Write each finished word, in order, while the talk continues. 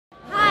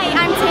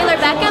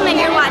Beckham, and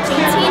you're watching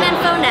Teen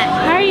Infonet.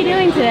 How are you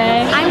doing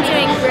today? I'm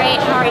doing great.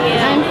 How are you?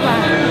 I'm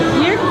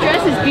fine. Your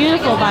dress is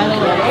beautiful, by the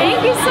way.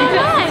 Thank you so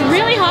much. It's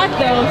really hot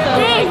though, so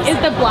Thanks. Is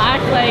the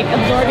black like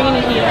absorbing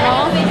the heat at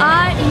all?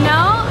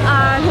 No.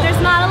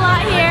 There's not a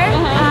lot here.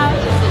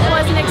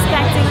 Wasn't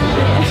expecting,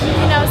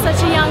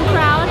 such a young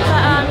crowd,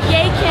 but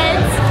yay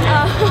kids.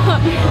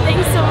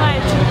 Thanks so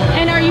much.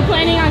 And are you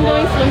planning on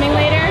going swimming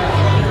later?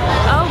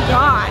 Oh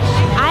gosh,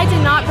 I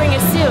did not bring a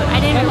suit. I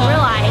didn't even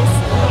realize.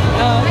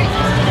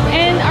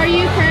 And are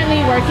you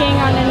currently working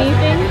on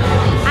anything?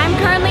 I'm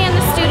currently in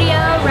the studio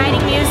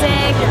writing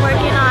music,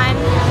 working on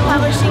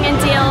publishing and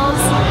deals.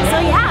 So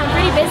yeah, I'm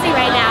pretty busy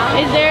right now.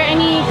 Is there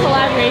any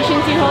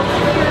collaborations you hope?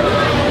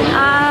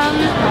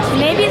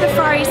 Maybe the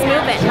Far East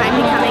Movement might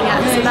be coming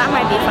up, so that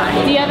might be fun.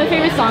 Do you have a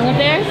favorite song of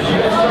theirs?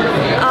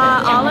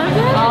 All of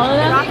them? All of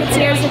them?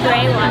 Rocketeer's a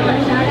great one.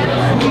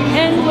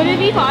 And would it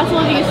be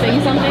possible if you could sing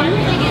something?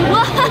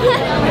 What?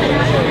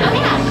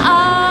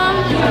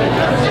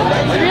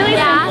 It's really